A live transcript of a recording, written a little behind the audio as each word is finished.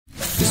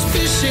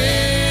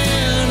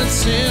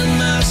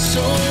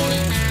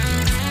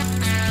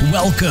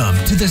Welcome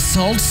to the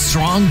Salt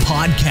Strong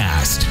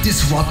Podcast,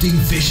 disrupting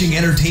fishing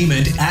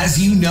entertainment as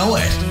you know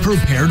it.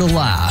 Prepare to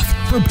laugh.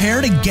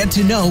 Prepare to get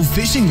to know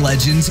fishing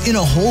legends in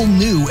a whole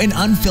new and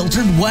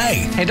unfiltered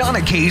way. And on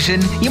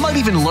occasion, you might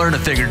even learn a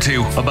thing or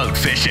two about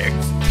fishing.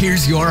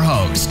 Here's your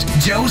host,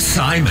 Joe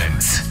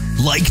Simons.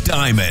 Like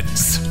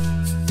diamonds.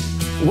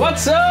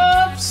 What's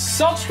up,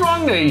 Salt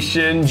Strong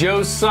Nation?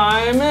 Joe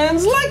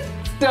Simons, like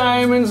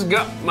diamonds.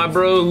 Got my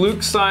bro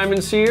Luke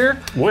Simons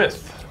here.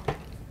 With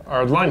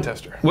our line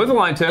tester. With a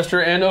line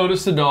tester and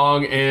Otis the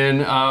dog in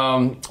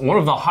one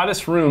of the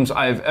hottest rooms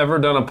I've ever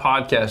done a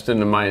podcast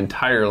in my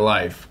entire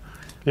life.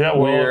 Yeah,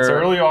 well, it's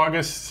early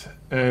August,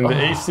 and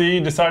the AC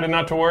decided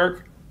not to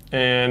work,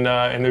 and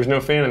there's no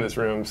fan in this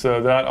room,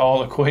 so that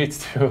all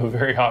equates to a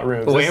very hot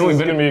room. So this is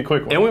going to be a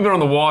quick one. And we've been on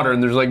the water,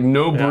 and there's like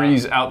no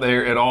breeze out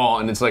there at all,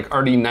 and it's like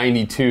already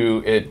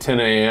 92 at 10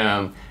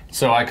 a.m.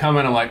 So I come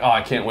in, I'm like, oh,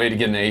 I can't wait to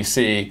get an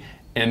AC,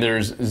 and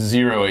there's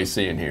zero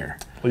AC in here.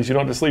 At least you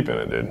don't have to sleep in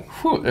it, dude.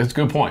 Whew, that's a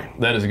good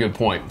point. That is a good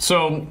point.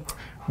 So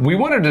we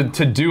wanted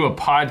to do a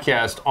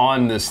podcast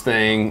on this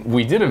thing.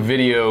 We did a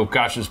video,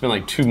 gosh, it's been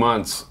like 2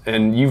 months,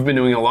 and you've been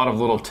doing a lot of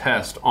little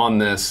tests on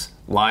this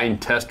line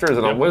tester. Is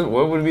it what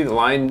would it be, the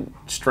line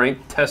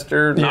strength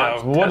tester?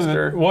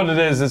 What it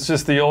is, it's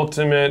just the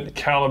ultimate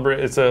calibrate.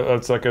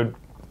 It's like a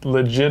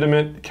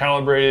legitimate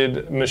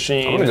calibrated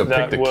machine. I'm going to go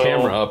pick the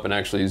camera up and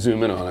actually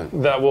zoom in on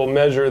it. That will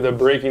measure the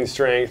breaking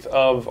strength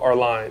of our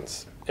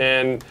lines.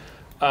 And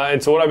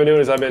so what I've been doing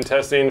is I've been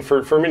testing,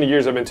 for many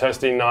years I've been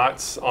testing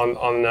knots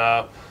and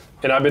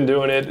I've been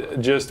doing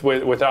it just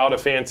without a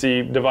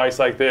fancy device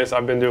like this.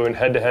 I've been doing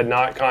head-to-head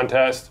knot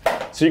contests.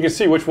 So you can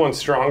see which one's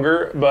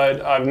stronger,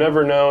 but I've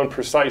never known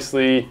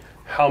precisely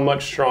how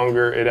much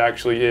stronger it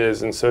actually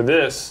is. And so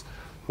this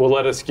will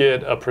let us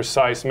get a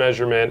precise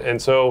measurement. And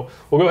so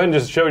we'll go ahead and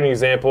just show you an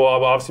example.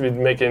 I'll obviously be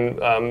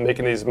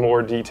making these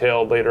more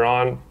detailed later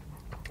on.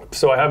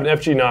 So I have an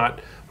FG knot.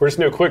 We're just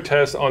going to do a quick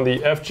test on the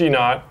FG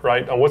knot,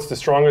 right, on what's the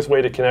strongest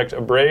way to connect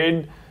a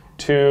braid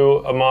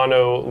to a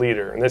mono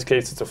leader. In this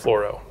case, it's a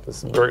fluoro.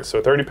 This is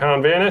so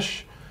 30-pound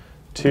Vanish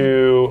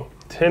to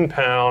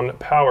 10-pound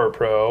Power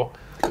Pro.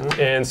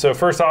 And so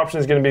first option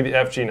is going to be the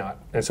FG knot.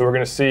 And so we're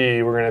going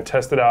to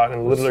test it out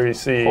and literally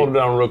see. Hold it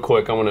down real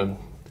quick. I'm going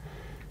to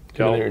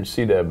get in there and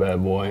see that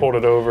bad boy. Hold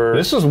it over.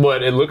 This is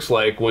what it looks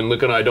like when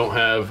Luke and I don't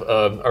have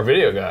our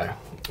video guy.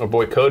 Our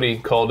boy Cody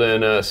called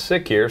in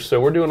sick here, so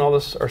we're doing all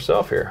this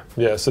ourselves here.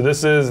 Yeah, so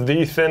this is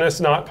the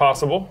thinnest knot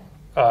possible.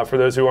 For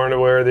those who aren't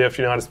aware, the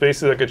FG knot is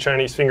basically like a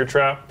Chinese finger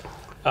trap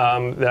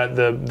that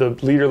the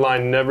leader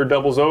line never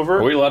doubles over.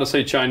 Are we allowed to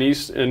say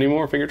Chinese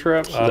anymore, finger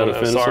traps?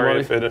 Sorry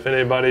if it offend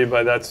anybody,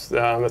 but that's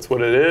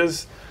what it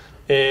is.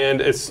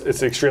 And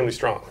it's extremely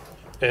strong.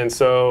 And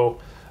so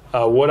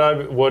what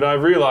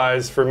I've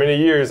realized for many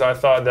years, I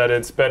thought that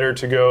it's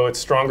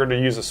stronger to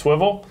use a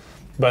swivel.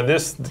 But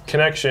this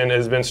connection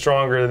has been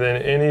stronger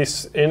than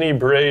any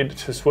braid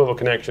to swivel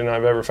connection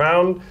I've ever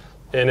found,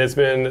 and it's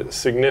been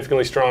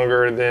significantly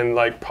stronger than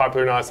like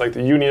popular knots like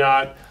the Uni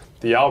knot,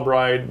 the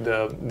Albright,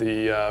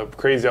 the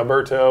Crazy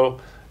Alberto,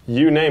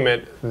 you name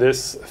it.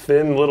 This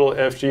thin little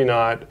FG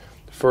knot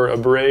for a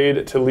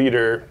braid to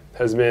leader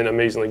has been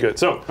amazingly good.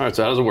 So, all right,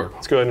 so how does it work?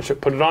 Let's go ahead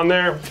and put it on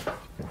there.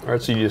 All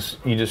right, so you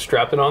just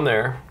strap it on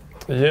there.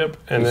 Yep,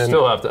 and then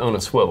still have to own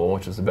a swivel,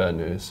 which is the bad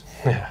news.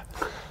 Yeah.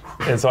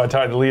 And so I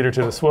tied the leader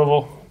to the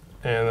swivel,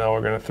 and now we're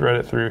going to thread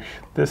it through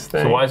this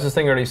thing. So why does this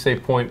thing already say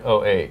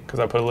 0.08? Because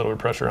I put a little bit of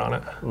pressure on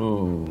it.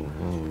 Ooh.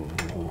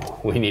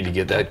 We need to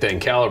get that thing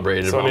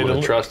calibrated if I'm going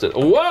to trust it.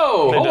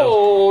 Whoa!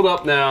 Hold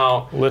up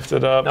now. Lift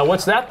it up. Now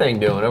what's that thing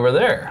doing over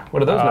there?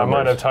 What are those numbers? I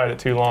might have tied it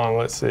too long.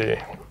 Let's see.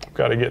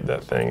 Got to get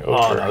that thing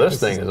over. Oh, no, this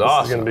thing is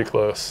awesome. This is going to be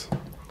close.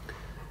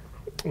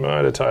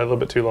 Might have tied a little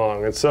bit too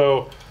long. And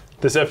so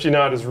this FG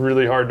knot is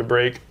really hard to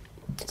break,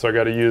 so I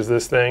got to use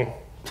this thing.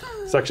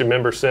 It's actually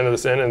member sent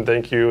this in, and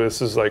thank you.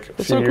 This is like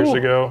a few years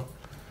ago.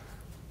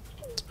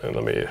 And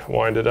let me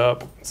wind it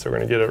up. So we're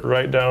going to get it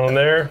right down in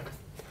there.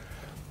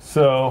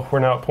 So we're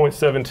now at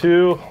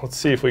 0.72. Let's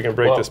see if we can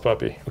break this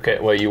puppy. Okay,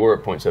 well, you were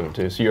at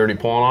 0.72, so you're already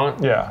pulling on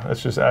it? Yeah,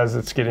 it's just as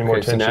it's getting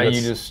more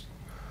tension.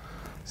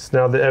 So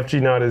now the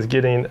FG knot is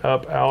getting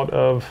up out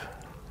of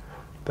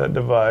that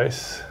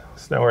device.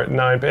 So now we're at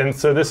 9. And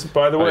so this,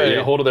 by the way.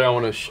 Yeah, hold it there. I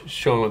want to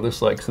show them what this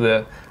is like. So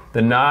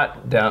the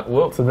knot down.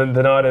 Whoop. So the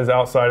knot is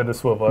outside of the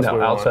swivel. That's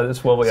outside of the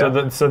swivel.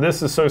 Yeah. So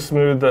this is so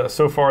smooth.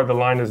 So far, the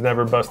line has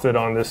never busted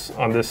on this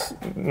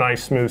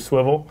nice smooth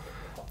swivel.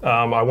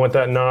 I want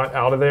that knot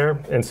out of there.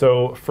 And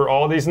so for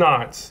all these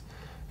knots,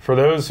 for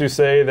those who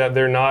say that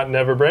their knot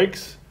never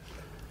breaks,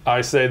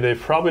 I say they've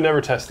probably never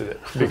tested it,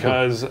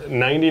 because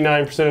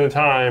 99% of the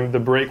time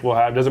the break will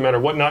happen. Doesn't matter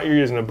what knot you're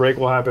using, the break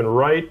will happen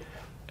right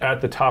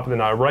at the top of the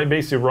knot,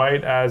 basically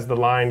right as the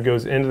line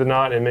goes into the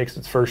knot and makes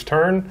its first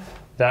turn.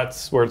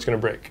 That's where it's going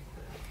to break.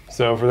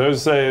 So for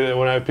those who say that,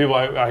 when I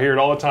hear it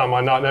all the time,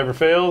 my knot never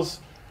fails,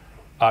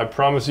 I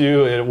promise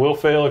you it will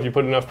fail if you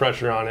put enough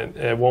pressure on it.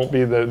 It won't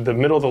be the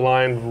middle of the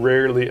line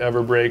rarely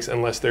ever breaks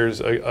unless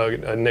there's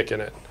a nick in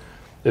it.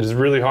 It is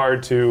really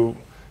hard to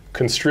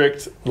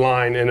constrict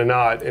line in a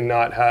knot and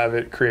not have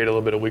it create a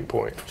little bit of weak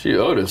point. Gee,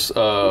 Otis, we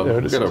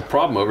got a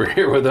problem over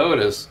here with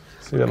Otis.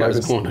 See, that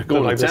Guy's going to town.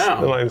 That like this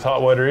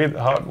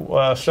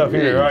hot stuff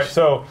either. All right,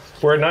 so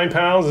we're at 9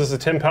 pounds. This is a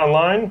 10-pound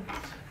line.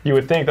 You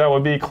would think that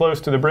would be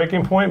close to the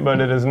breaking point, but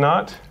it is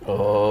not.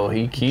 Oh,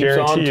 he keeps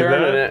on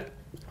turning it.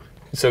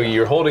 So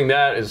you're holding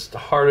that as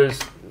hard as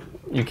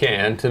you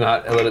can to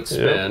not let it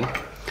spin.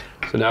 Yep.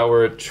 So now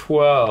we're at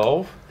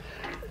 12.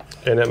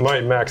 And it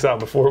might max out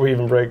before we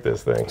even break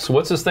this thing. So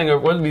what's this thing?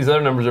 What are these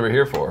other numbers over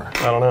here for?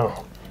 I don't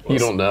know. You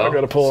don't know? I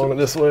got to pull on it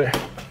this way.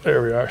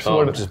 There we are. So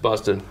what just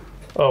busted.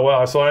 Oh,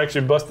 wow. So I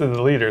actually busted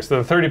the leader.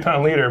 So the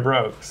 30-pound leader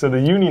broke. So the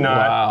uni knot.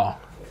 Wow.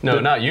 No,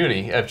 not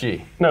uni,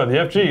 FG. No, the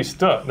FG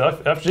stuck. The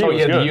FG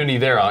was good. The uni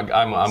there.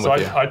 I'm so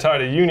with you. I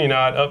tied a uni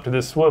knot up to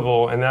this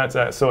swivel, and that's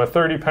at. So a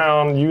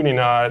 30-pound uni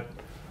knot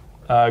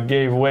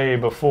gave way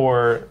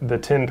before the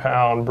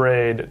 10-pound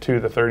braid to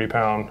the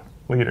 30-pound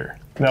leader.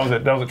 And that was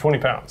it. That was at 20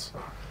 pounds.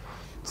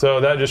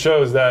 So that just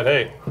shows that,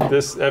 hey,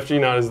 this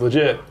FG knot is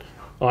legit.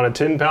 On a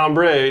 10-pound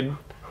braid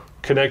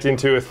connecting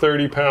to a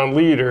 30-pound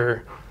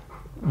leader,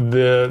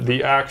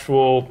 the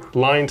actual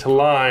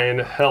line-to-line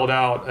held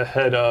out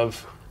ahead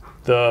of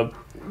the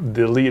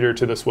leader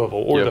to the swivel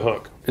or the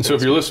hook. And so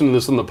if you're listening to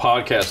this on the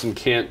podcast and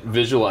can't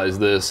visualize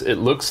this, it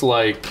looks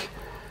like,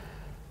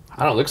 I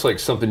don't know, it looks like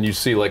something you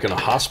see like in a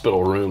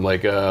hospital room,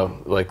 doesn't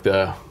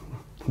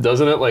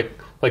it?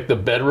 Like the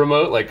bed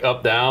remote, like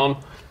up,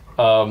 down,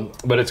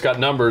 but it's got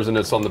numbers and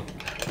it's on the,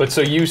 but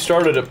so you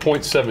started at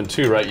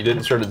 0.72, right? You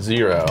didn't start at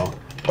 0.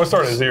 I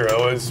started at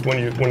 0 is when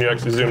you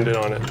actually zoomed in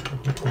on it.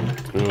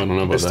 I don't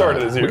know about that. It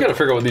started at 0. We got to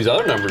figure out what these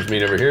other numbers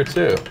mean over here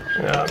too.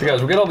 Yeah. So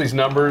guys, we got all these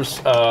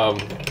numbers.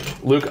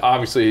 Luke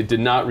obviously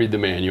did not read the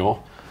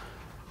manual,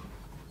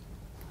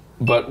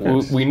 but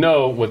we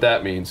know what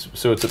that means.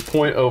 So it's at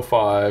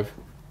 0.05.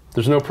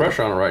 There's no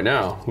pressure on it right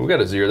now. We've got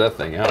to zero that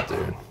thing out,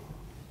 dude.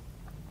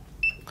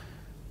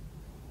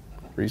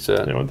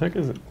 Reset. Yeah, what the heck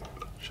is it?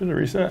 Should it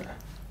reset?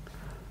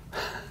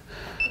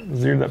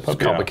 Zeroed that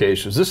puppy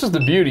complications. Out. This is the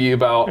beauty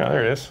about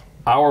there it is.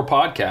 Our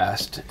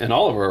podcast and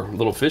all of our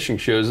little fishing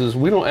shows is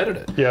we don't edit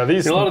it. Yeah,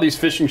 a lot of these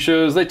fishing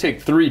shows, they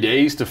take 3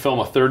 days to film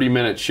a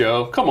 30-minute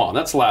show. Come on,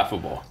 that's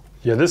laughable.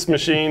 Yeah, this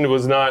machine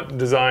was not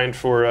designed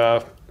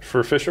for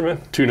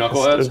fishermen. 2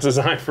 knuckleheads. It's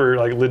designed for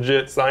like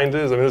legit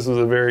scientists. I mean, this was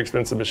a very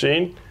expensive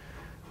machine,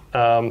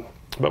 but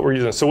we're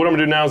using it. So what I'm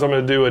gonna do now is I'm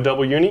gonna do a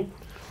double uni.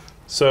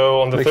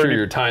 So on the Make sure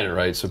you're tying it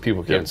right, so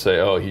people can't say,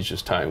 "Oh, he's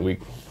just tying weak."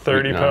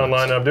 30-pound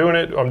line. I'm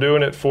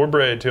doing it for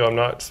braid too. I'm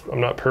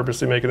not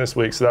purposely making this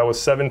weak. So that was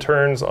 7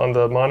 turns on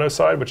the mono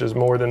side, which is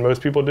more than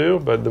most people do.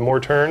 But the more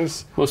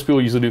turns, most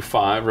people usually do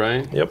 5,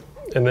 right? Yep.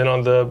 And then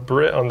on the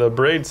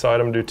braid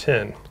side, I'm gonna do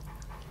 10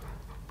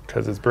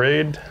 because it's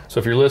braid. So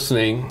if you're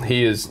listening,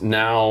 he is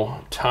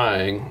now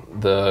tying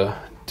the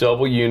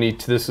double uni.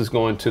 This is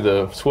going to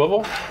the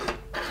swivel.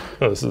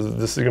 No, this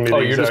is gonna be the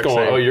exact same.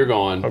 Oh, you're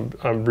going.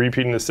 I'm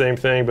repeating the same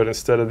thing, but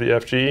instead of the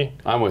FG,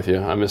 I'm with you.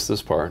 I missed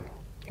this part.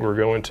 We're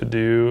going to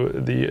do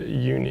the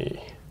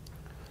uni.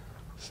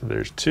 So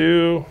there's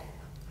 2.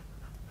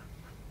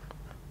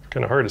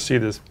 Kind of hard to see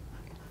this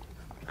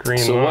green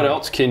line. So what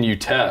else can you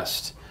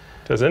test?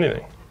 Test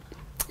anything.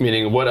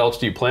 Meaning, what else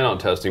do you plan on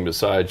testing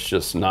besides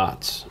just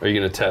knots? Are you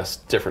going to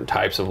test different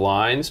types of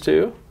lines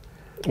too?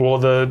 Well,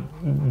 the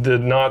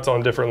knots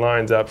on different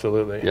lines,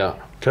 absolutely. Yeah.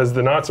 Because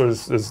the knots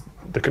the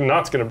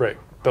knot's going to break.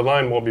 The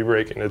line won't be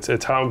breaking.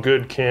 It's how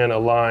good can a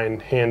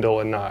line handle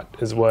a knot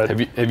is what.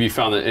 Have you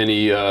found that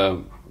any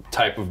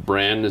type of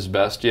brand is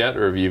best yet,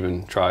 or have you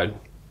even tried?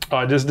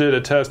 I just did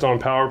a test on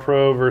Power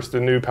Pro versus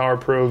the new Power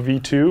Pro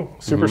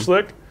V2 Super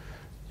Slick,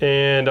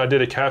 and I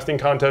did a casting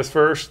contest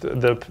first.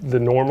 The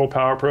normal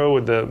Power Pro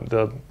with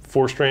the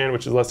 4-strand,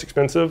 which is less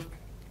expensive,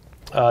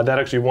 that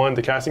actually won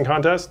the casting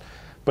contest.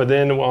 But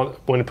then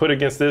when put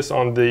against this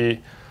on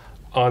the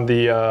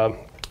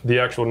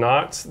actual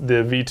knots, the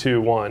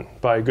V2 won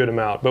by a good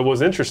amount. But what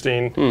was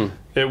interesting,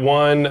 it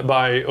won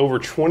by over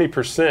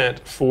 20%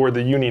 for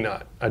the uni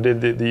knot. I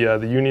did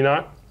the uni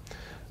knot,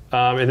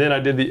 and then I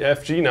did the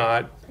FG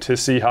knot to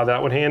see how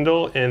that would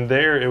handle, and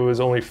there it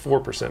was only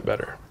 4%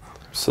 better.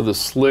 So the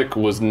slick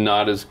was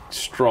not as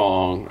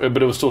strong,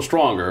 but it was still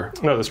stronger.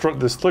 No,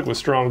 the slick was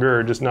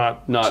stronger, just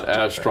not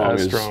as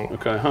strong.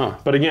 Okay, huh?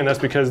 But again, that's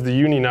because the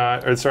uni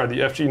knot, the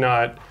FG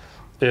knot,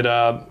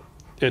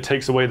 it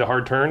takes away the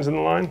hard turns in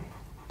the line.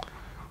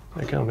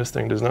 This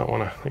thing does not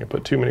want to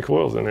put too many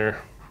coils in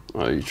there.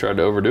 Oh, you tried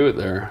to overdo it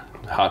there.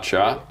 Hot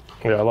shot.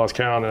 Yeah, I lost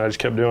count and I just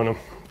kept doing them.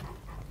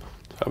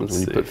 What happens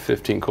when you put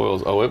 15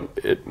 coils? Oh,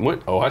 it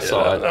went. Oh, I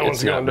saw it. That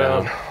one's gone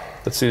down.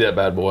 Let's see that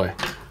bad boy.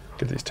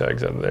 Get these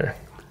tags out of there.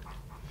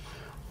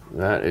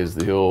 That is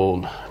the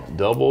old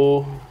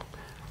double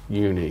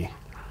uni.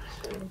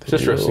 It's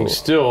interesting.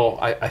 Still,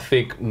 I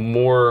think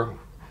more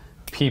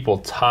people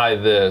tie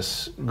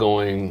this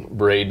going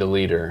braid to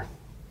leader.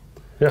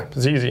 Yeah,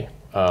 it's easy.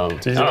 I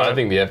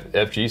think the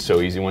FG is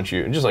so easy once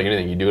you, just like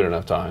anything, you do it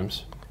enough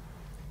times.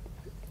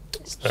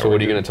 So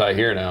what are you going to tie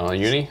here now? A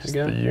uni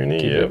again? The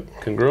uni, yep.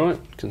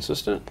 Congruent,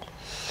 consistent.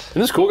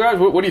 this is cool, guys.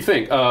 What do you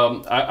think?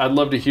 I'd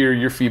love to hear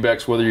your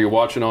feedbacks, whether you're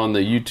watching on the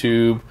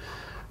YouTube,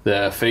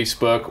 the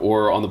Facebook,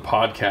 or on the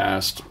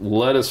podcast.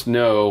 Let us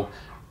know,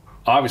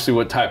 obviously,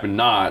 what type of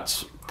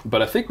knots.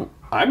 But I think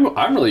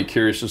I'm really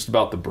curious just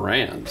about the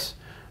brands.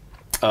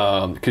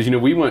 Because,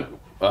 we went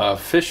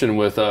fishing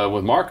with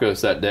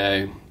Marcos that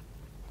day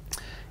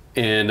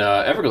in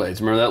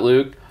Everglades. Remember that,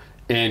 Luke?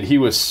 And he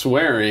was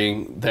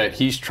swearing that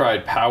he's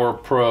tried Power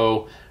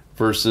Pro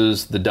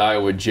versus the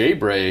Daiwa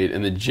J-Braid,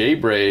 and the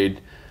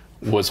J-Braid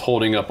was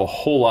holding up a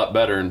whole lot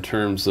better in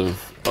terms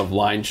of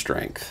line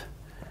strength.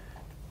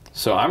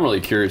 So I'm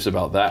really curious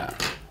about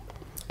that.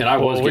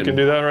 And we can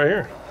do that right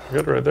here.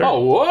 Good, right there. Oh,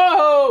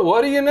 whoa!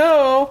 What do you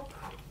know?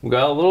 We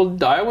got a little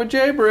Daiwa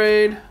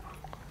J-Braid.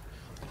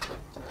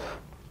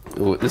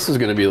 Ooh, this is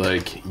going to be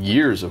like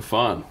years of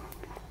fun.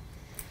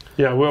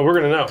 Yeah, well, we're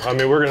going to know. I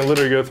mean, we're going to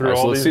literally go through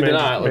all these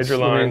major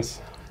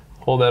lines.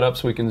 Hold that up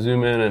so we can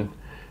zoom in and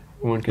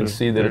everyone can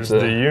see that it's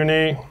the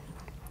uni.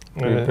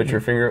 You put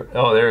your finger.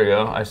 Oh, there we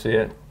go. I see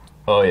it.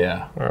 Oh,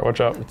 yeah. All right,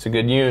 watch out. It's a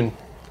good uni.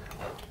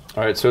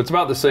 All right, so it's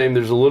about the same.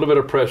 There's a little bit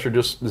of pressure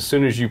just as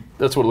soon as you,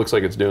 that's what it looks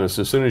like it's doing.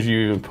 So as soon as you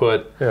even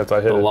put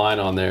the line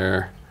on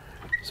there,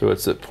 so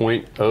it's at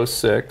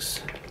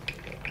 0.06.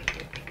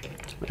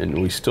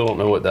 And we still don't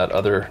know what that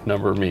other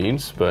number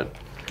means, but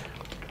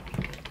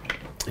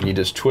you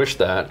just twist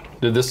that.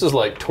 Dude, this is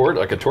like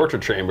a torture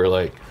chamber.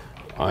 Like,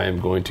 I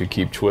am going to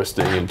keep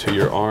twisting into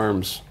your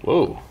arms.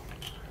 Whoa,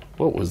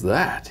 what was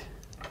that?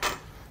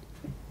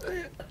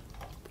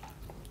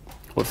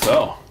 What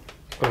fell?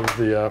 That was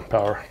the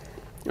power.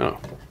 Oh,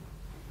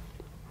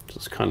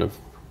 just kind of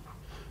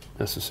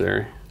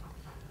necessary.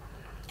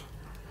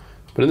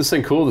 But isn't this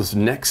thing cool? This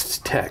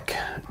Next Tech,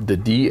 the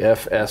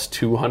DFS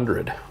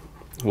 200,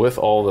 with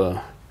all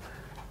the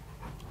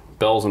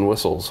bells and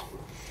whistles.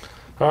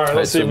 All right,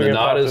 let's see if we can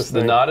pop this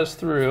thing. The knot is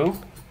through.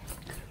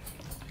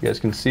 You guys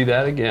can see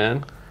that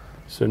again.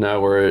 So now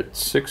we're at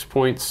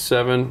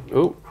 6.7.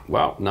 Oh,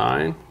 wow,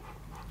 9.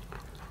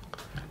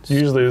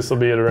 Usually this will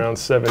be at around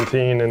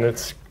 17, and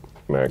it's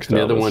maxed out.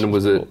 The other one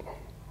was at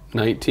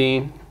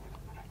 19.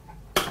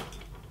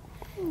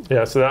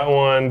 Yeah, so that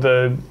one,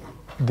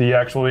 the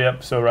actual,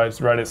 so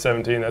right at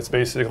 17. That's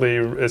basically,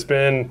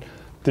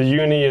 the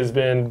uni has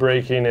been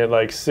breaking at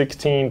like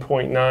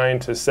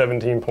 16.9 to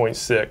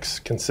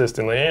 17.6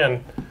 consistently.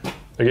 And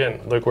again,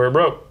 look where it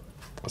broke.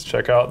 Let's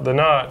check out the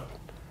knot.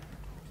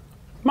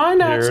 My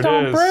knots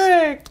don't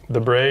break. The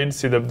braid,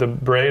 see the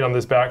braid on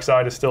this back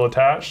side is still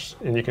attached,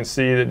 and you can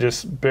see that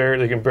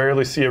you can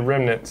barely see a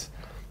remnant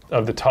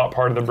of the top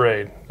part of the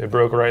braid. It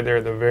broke right there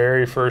at the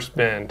very first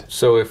bend.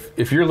 So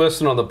if you're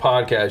listening on the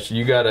podcast,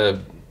 you got to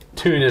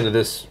tune into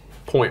this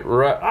point.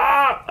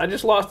 I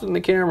just lost it in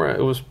the camera.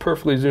 It was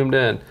perfectly zoomed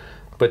in.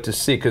 But to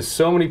see, because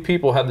so many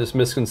people have this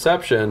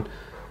misconception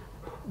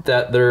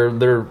that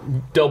their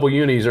double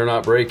unis are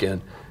not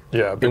breaking.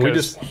 Yeah, and we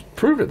just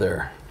proved it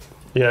there.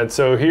 Yeah,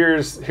 so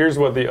here's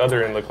what the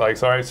other end looked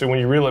like. All right, so when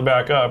you reel it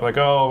back up, like,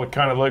 oh, it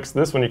kind of looks,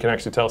 this one you can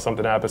actually tell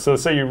something happened. So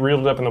let's say you reeled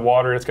it up in the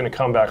water, it's going to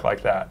come back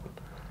like that.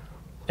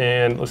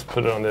 And let's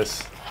put it on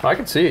this. I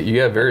can see it.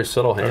 You have very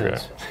subtle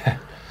hands. Okay.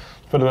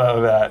 Put it out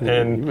of that.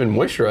 And you've been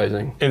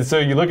moisturizing. And so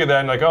you look at that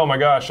and like, oh my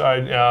gosh,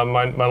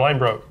 my line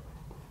broke.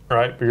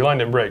 Right? But your line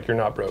didn't break, you're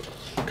not broke.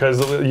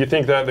 Because you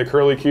think that the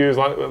curly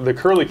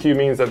Q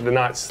means that the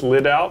knot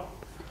slid out.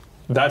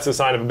 That's a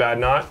sign of a bad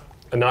knot.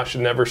 A knot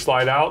should never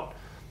slide out.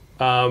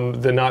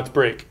 The knots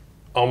break.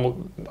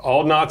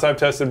 All knots I've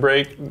tested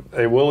break.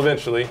 They will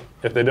eventually.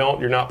 If they don't,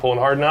 you're not pulling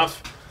hard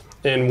enough.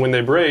 And when they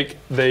break,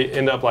 they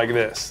end up like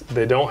this.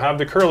 They don't have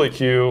the curly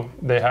Q.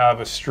 They have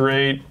a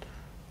straight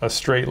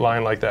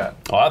line like that.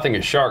 Oh, I think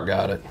a shark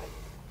got it.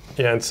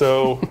 Yeah, and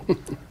so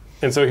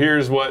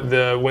here's what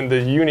when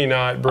the uni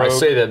knot broke. I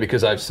say that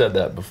because I've said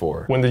that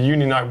before. When the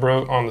uni knot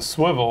broke on the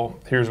swivel,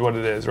 here's what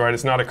it is, right?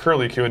 It's not a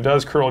curly Q. It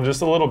does curl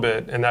just a little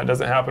bit, and that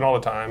doesn't happen all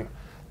the time.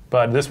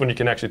 But this one you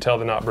can actually tell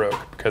the knot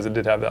broke because it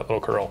did have that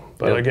little curl.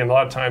 But again, a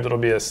lot of times it'll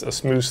be a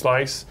smooth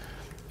slice,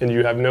 and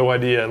you have no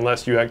idea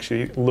unless you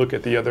actually look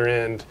at the other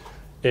end.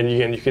 And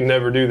again, you can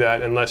never do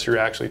that unless you're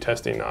actually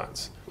testing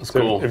knots. That's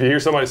cool. If you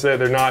hear somebody say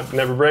their knot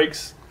never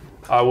breaks,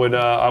 I would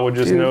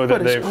just know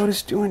that they've. What's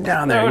Otis doing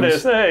down there?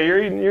 Otis, hey,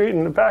 you're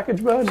eating the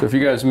package, bud. So if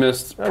you guys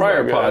missed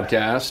prior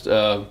podcast,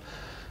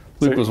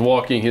 Luke was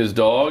walking his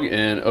dog,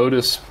 and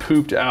Otis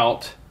pooped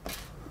out.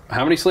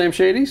 How many slam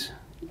shadies?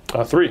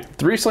 3.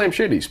 3 slam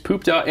shadies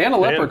pooped out, and a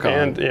leprechaun.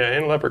 And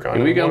a leprechaun.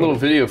 And we got a little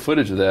video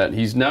footage of that.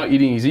 He's now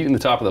eating. He's eating the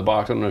top of the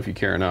box. I don't know if you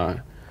care or not.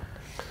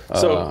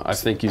 So I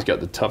think he's got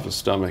the toughest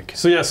stomach.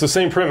 So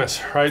same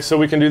premise, right? So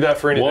we can do that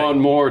for anything. One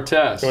more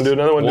test. You want to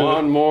do another one?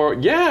 One more.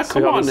 Yeah,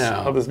 come on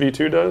now. How this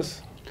V2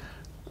 does?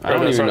 I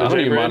don't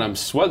even mind. I'm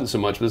sweating so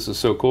much. This is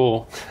so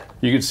cool.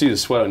 You can see the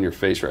sweat on your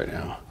face right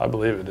now. I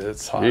believe it is.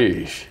 It's hot.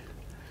 Yeesh.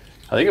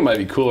 I think it might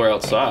be cooler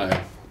outside.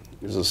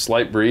 There's a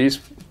slight breeze.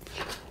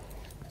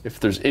 If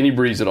there's any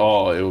breeze at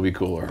all, it will be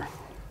cooler.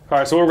 All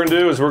right, so what we're going to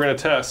do is we're going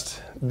to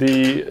test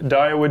the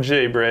Daiwa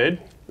J braid.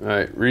 All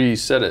right,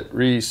 reset it.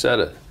 We're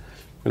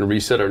going to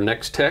reset our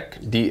Next Tech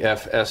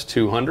DFS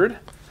 200.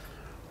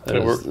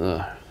 And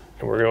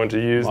we're going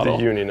to use the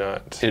uni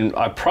knot. And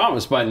I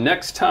promise by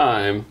next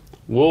time,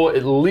 we'll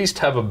at least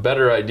have a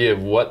better idea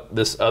of what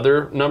this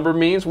other number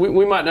means.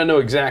 We might not know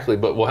exactly,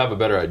 but we'll have a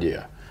better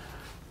idea.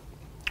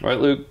 Right,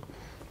 Luke?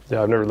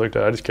 Yeah, I've never looked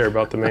at it. I just care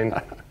about the main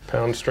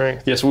pound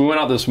strength. Yeah, so we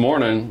went out this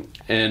morning,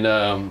 and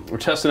we're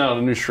testing out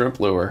a new shrimp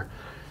lure.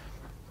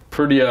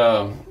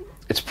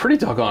 It's pretty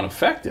doggone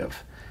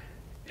effective.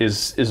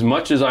 As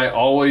much as I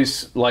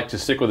always like to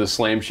stick with a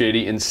slam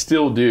shady, and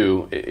still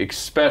do,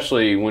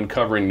 especially when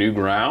covering new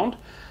ground,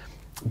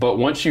 but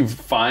once you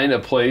find a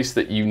place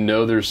that you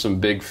know there's some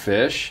big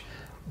fish,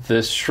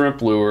 this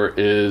shrimp lure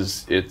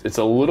it's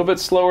a little bit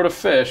slower to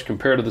fish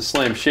compared to the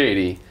slam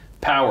shady,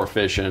 power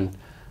fishing,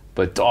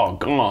 but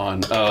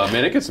doggone,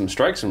 man, it gets some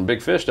strikes from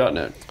big fish, doesn't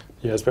it?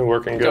 Yeah, it's been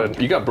working good.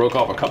 You got broke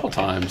off a couple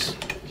times.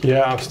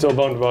 Yeah, I'm still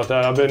bummed about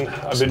that. I've been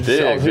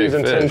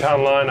using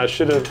 10-pound line. I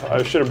should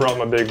have brought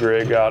my big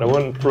rig out. I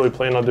wasn't really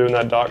planning on doing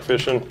that dock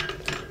fishing.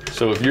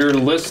 So if you're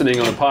listening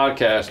on a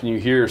podcast and you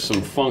hear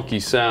some funky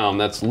sound,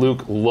 that's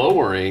Luke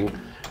lowering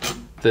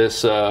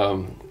this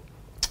not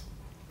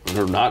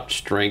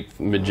strength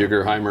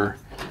Majiggerheimer.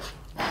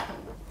 All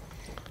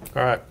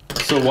right.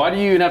 So why do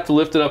you even have to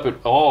lift it up at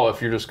all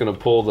if you're just going to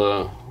pull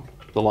the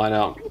line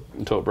out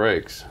until it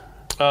breaks?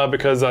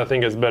 Because I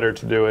think it's better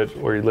to do it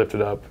where you lift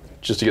it up.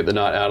 Just to get the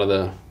knot out of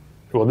the...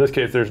 Well, in this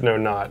case, there's no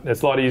knot.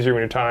 It's a lot easier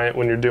when you're tying it,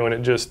 when you're doing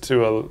it just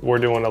to we're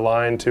doing a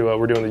line to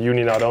we're doing the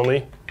uni knot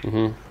only.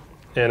 Mm-hmm.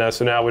 And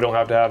so now we don't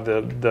have to have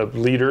the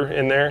leader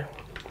in there.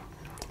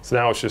 So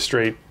now it's just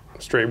straight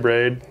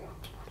braid.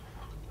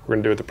 We're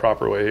going to do it the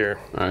proper way here.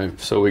 All right,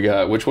 so we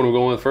got, which one are we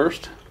going with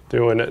first?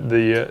 Doing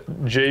the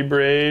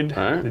J-braid,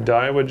 right. the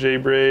Daiwa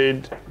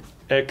J-braid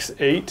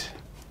X8.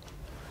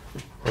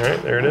 All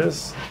right, there it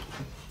is.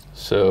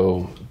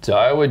 So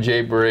Daiwa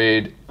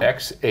J-braid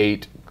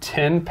X8,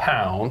 10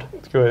 pound.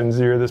 Let's go ahead and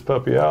zero this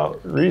puppy out,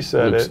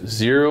 reset it.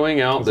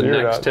 Zeroing out the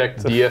Next-Tech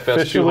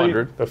DFS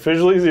 200.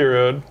 Officially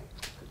zeroed.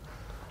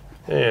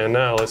 And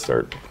now let's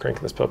start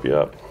cranking this puppy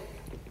up.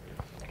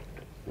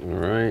 All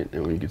right,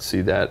 and we can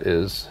see that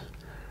is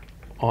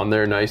on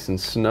there nice and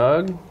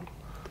snug.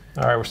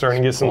 All right, we're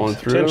starting to get some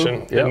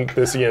tension. Yep. And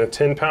this, again, a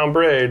 10-pound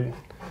braid.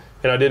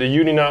 And I did a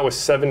uni knot with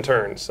 7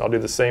 turns. I'll do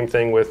the same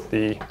thing with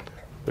the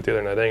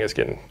other knot. I think it's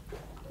getting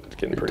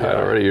pretty tight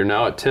high. already. You're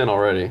now at 10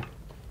 already.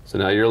 So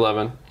now you're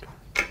 11.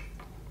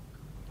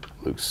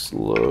 Luke's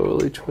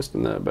slowly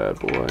twisting that bad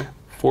boy.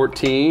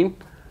 14.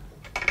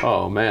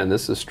 Oh man,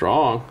 this is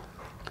strong.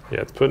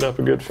 Yeah, it's putting up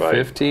a good fight.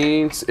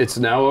 15. It's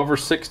now over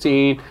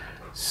 16.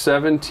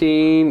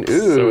 17.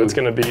 Ooh. So it's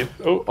going to be...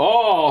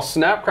 Oh,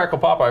 snap, crackle,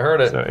 pop. I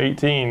heard it. So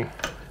 18.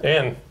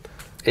 And...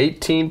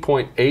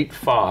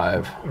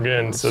 18.85.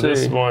 Again, so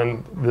this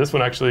one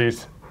actually...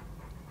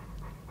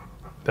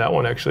 That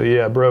one actually,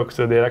 yeah, broke.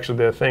 So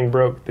the thing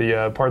broke.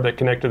 The part that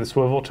connected the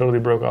swivel totally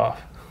broke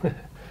off.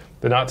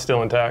 The knot's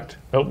still intact.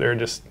 Oh, there,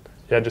 just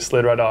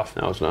slid right off.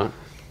 No, it's not.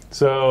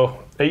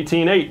 So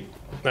 18.8.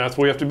 That's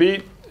what we have to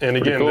beat. And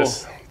again, cool.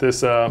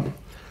 this. All right,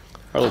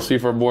 let's see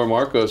if our boy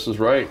Marcos is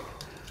right.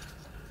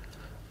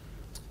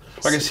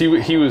 I guess he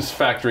was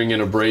factoring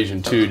in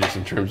abrasion too, just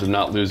in terms of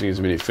not losing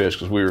as many fish,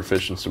 because we were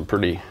fishing some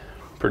pretty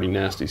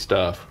nasty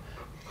stuff.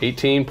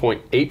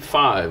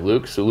 18.85,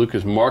 Luke. So Luke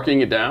is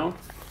marking it down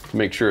to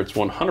make sure it's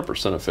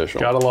 100% official.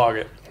 Gotta log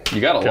it.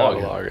 You gotta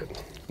log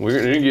it.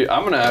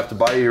 I'm gonna have to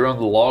buy you your own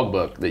log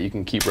book that you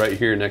can keep right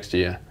here next to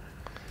you.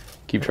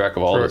 Keep track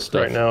of all this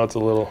stuff. Right now, it's a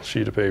little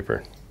sheet of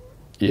paper.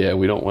 Yeah,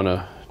 we don't want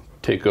to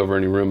take over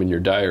any room in your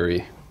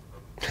diary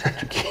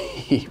to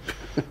keep.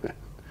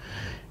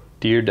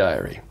 Dear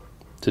diary,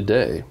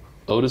 today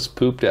Otis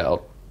pooped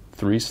out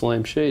 3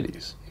 slam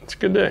shadies. It's a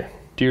good day.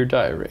 Dear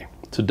diary,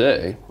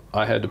 today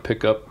I had to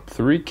pick up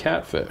 3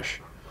 catfish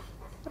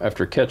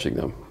after catching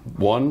them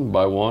one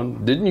by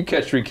one. Didn't you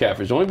catch 3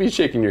 catfish? Don't be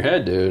shaking your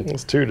head, dude.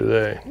 It's 2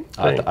 today.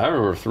 I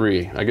remember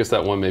 3. I guess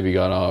that one maybe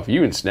got off. You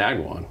even snagged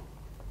one.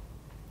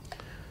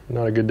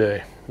 Not a good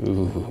day.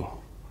 Ooh.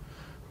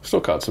 Still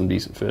caught some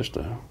decent fish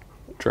though.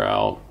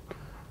 Trout,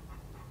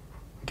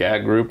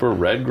 gag grouper,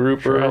 red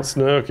grouper. Trout,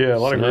 snook, yeah, a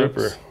lot of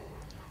grouper.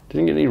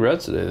 Didn't get any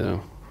reds today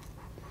though.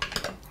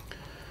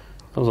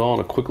 I was on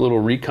a quick little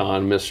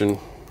recon mission.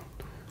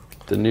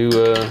 The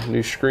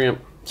new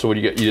scrimp. So what do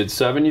you get? You did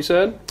 7, you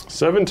said?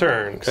 7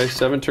 turns. Okay,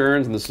 7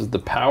 turns, and this is the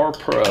Power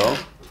Pro.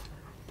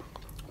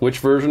 Which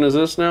version is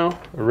this now?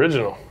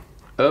 Original.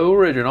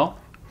 Original.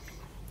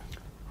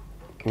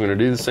 I'm going to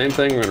do the same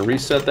thing. We're going to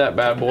reset that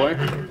bad boy.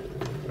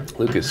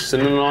 Luke is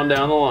sending it on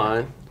down the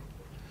line.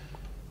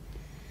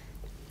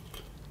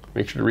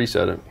 Make sure to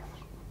reset it.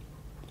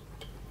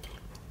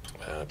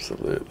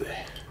 Absolutely.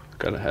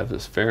 Got to have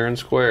this fair and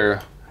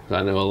square.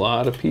 I know a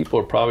lot of people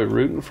are probably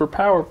rooting for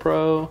Power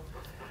Pro.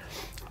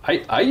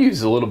 I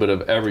use a little bit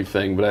of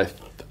everything, but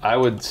I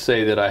would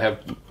say that I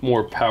have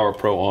more Power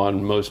Pro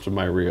on most of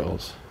my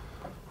reels.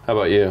 How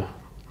about you?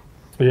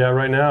 Yeah,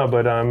 right now,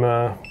 but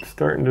I'm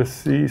starting to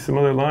see some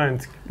other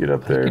lines get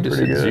up there. You just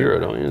pretty hit good. 0,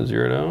 don't you?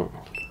 0 out.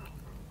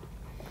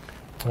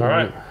 All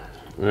right.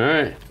 All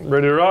right.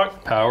 Ready to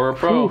rock? Power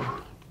Pro.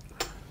 Whew.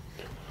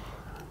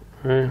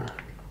 All right.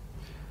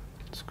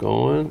 It's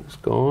going. It's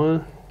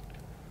going.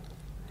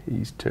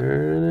 He's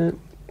turning it.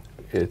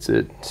 It's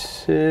at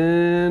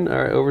 10.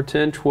 All right, over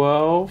 10,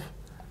 12.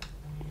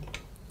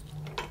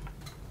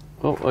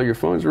 Oh, your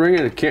phone's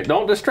ringing.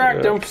 Don't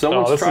distract them.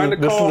 Someone's trying to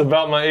call. This is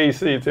about my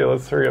AC, too.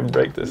 Let's hurry up and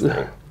break this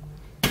thing.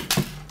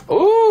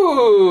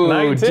 Ooh,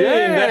 19.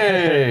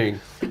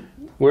 Dang.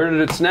 Where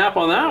did it snap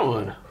on that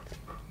one?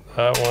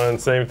 That one,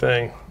 same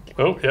thing.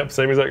 Oh, yep,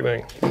 same exact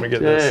thing. Let me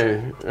get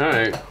this. All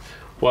right.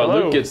 While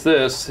Luke gets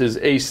this, his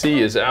AC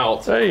is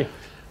out. Hey.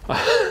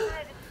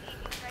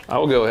 I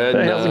will go ahead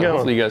and how's it going?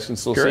 hopefully you guys can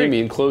still see me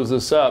and close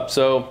this up.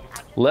 So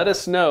let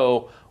us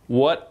know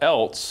what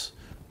else.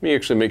 Let me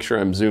actually make sure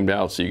I'm zoomed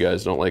out so you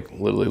guys don't like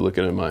literally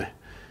looking at my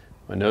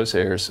nose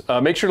hairs.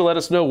 Make sure to let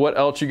us know what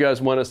else you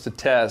guys want us to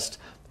test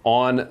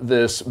on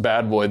this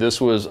bad boy. This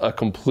was a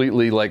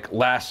completely like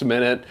last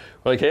minute.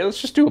 We're like, hey,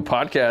 let's just do a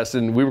podcast,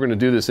 and we were going to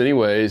do this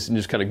anyways and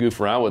just kind of goof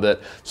around with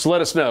it. So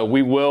let us know.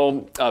 We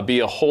will be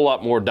a whole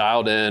lot more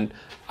dialed in.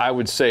 I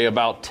would say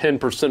about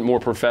 10% more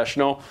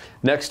professional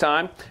next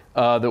time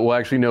that we'll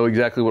actually know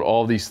exactly what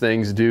all these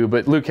things do.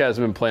 But Luke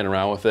hasn't been playing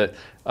around with it.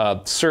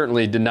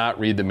 Certainly did not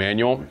read the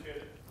manual.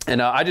 And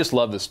I just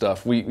love this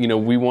stuff.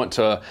 We want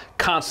to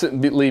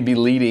constantly be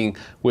leading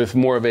with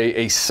more of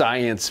a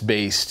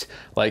science-based,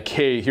 like,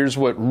 hey, here's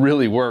what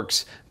really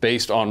works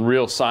based on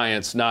real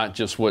science, not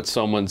just what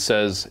someone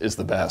says is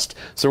the best.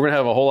 So we're going to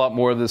have a whole lot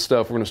more of this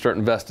stuff. We're going to start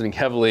investing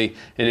heavily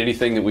in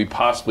anything that we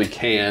possibly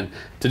can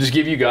to just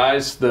give you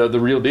guys the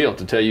real deal,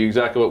 to tell you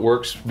exactly what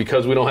works,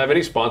 because we don't have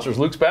any sponsors.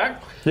 Luke's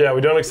back. Yeah,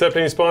 we don't accept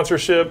any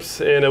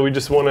sponsorships, and we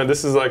just want to,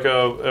 this is like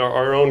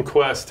our own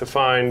quest to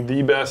find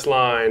the best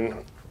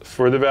line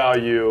for the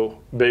value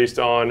based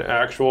on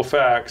actual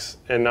facts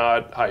and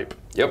not hype.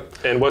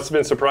 Yep. And what's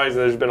been surprising,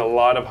 there's been a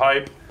lot of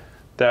hype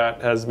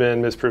that has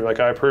been misproven. Like,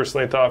 I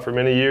personally thought for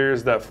many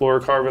years that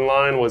fluorocarbon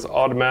line was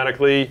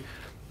automatically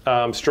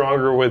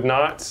stronger with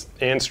knots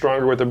and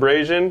stronger with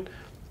abrasion.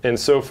 And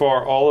so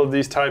far, all of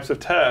these types of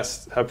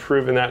tests have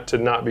proven that to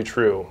not be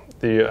true.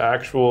 The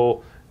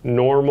actual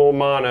normal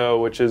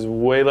mono, which is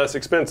way less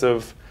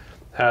expensive,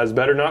 has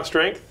better knot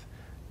strength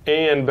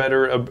and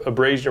better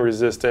abrasion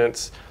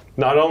resistance.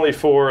 Not only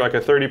for like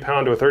a 30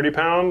 pound to a 30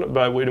 pound,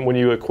 but when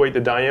you equate the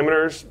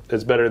diameters,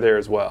 it's better there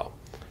as well.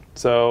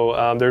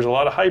 So there's a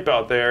lot of hype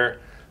out there,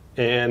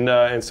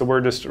 and so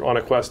we're just on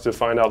a quest to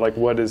find out like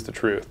what is the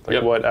truth,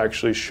 like what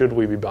actually should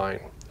we be buying,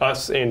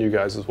 us and you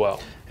guys as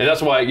well. And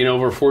that's why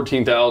over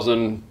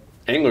 14,000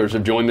 anglers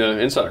have joined the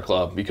Insider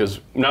Club, because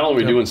not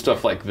only are we doing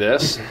stuff like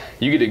this,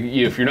 you get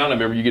to, if you're not a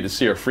member, you get to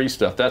see our free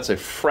stuff. That's a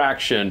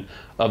fraction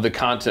of the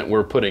content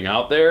we're putting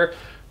out there.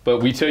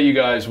 But we tell you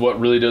guys what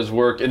really does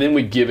work, and then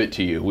we give it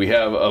to you. We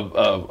have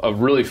a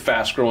really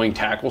fast-growing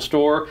tackle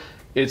store.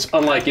 It's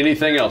unlike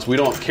anything else. We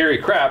don't carry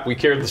crap. We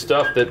carry the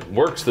stuff that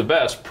works the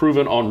best,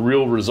 proven on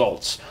real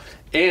results.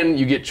 And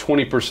you get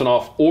 20%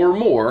 off or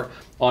more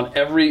on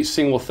every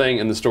single thing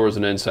in the store as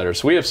an insider.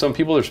 So we have some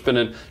people that are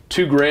spending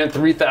 $2,000,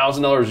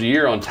 $3,000 a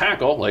year on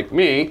tackle, like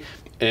me,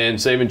 and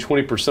saving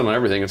 20% on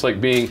everything. It's like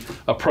being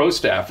a pro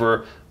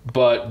staffer,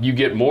 but you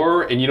get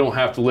more, and you don't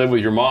have to live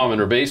with your mom in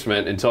her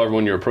basement and tell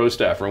everyone you're a pro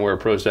staffer and wear a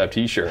pro staff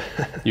t-shirt.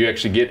 You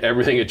actually get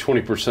everything at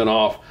 20%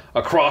 off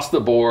across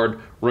the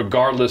board,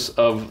 regardless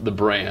of the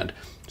brand.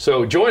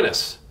 So join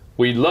us.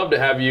 We'd love to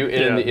have you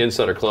in the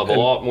Insider Club. A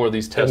lot more of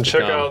these tests to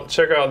come.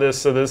 Check out this.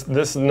 So this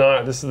is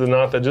the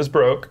knot that just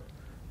broke,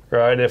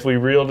 right? If we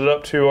reeled it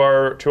up to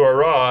our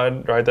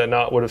rod, right, that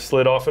knot would have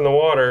slid off in the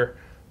water.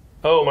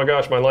 Oh my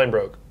gosh, my line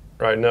broke.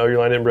 Right? No, your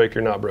line didn't break.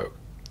 Your knot broke.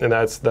 And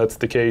that's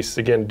the case.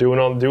 Again,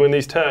 doing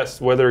these tests,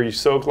 whether you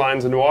soak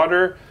lines in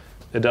water,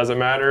 it doesn't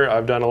matter.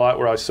 I've done a lot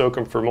where I soak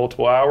them for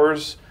multiple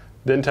hours,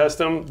 then test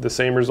them. The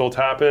same results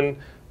happen.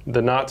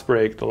 The knots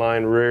break. The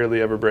line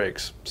rarely ever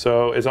breaks.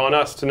 So it's on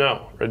us to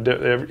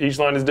know. Each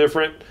line is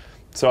different.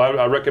 So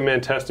I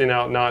recommend testing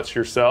out knots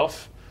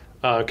yourself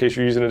in case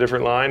you're using a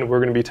different line. We're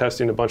going to be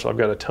testing a bunch. I've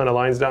got a ton of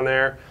lines down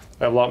there.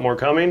 I have a lot more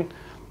coming.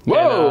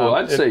 Whoa,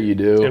 I'd say you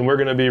do. And we're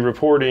going to be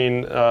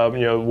reporting,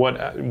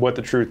 what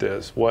the truth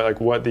is,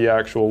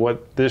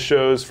 what this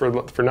shows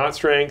for knot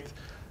strength.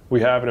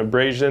 We have an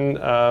abrasion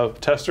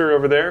tester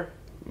over there.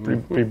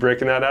 Be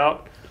breaking that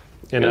out.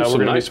 And we're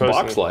some nice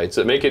box lights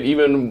that make it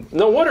even.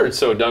 No wonder it's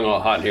so dang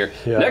hot in here.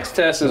 Yeah. Next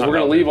test is we're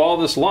going to leave all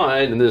this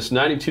line in this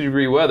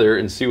 92-degree weather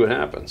and see what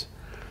happens.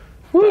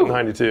 Not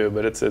 92,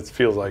 but it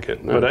feels like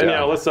it. But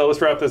anyhow,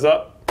 let's wrap this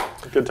up.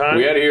 Good time.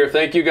 We out of here.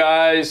 Thank you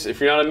guys. If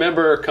you're not a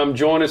member, come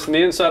join us in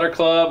the Insider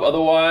Club.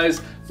 Otherwise,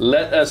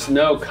 let us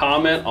know.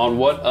 Comment on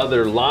what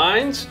other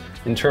lines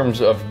in terms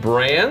of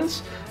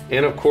brands,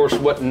 and of course,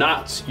 what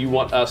knots you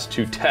want us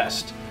to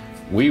test.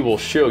 We will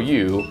show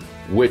you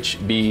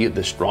which be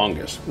the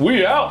strongest.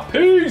 We out.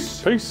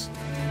 Peace. Peace.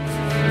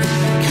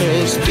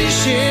 'Cause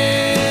fishing,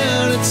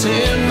 it's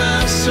in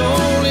my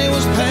soul.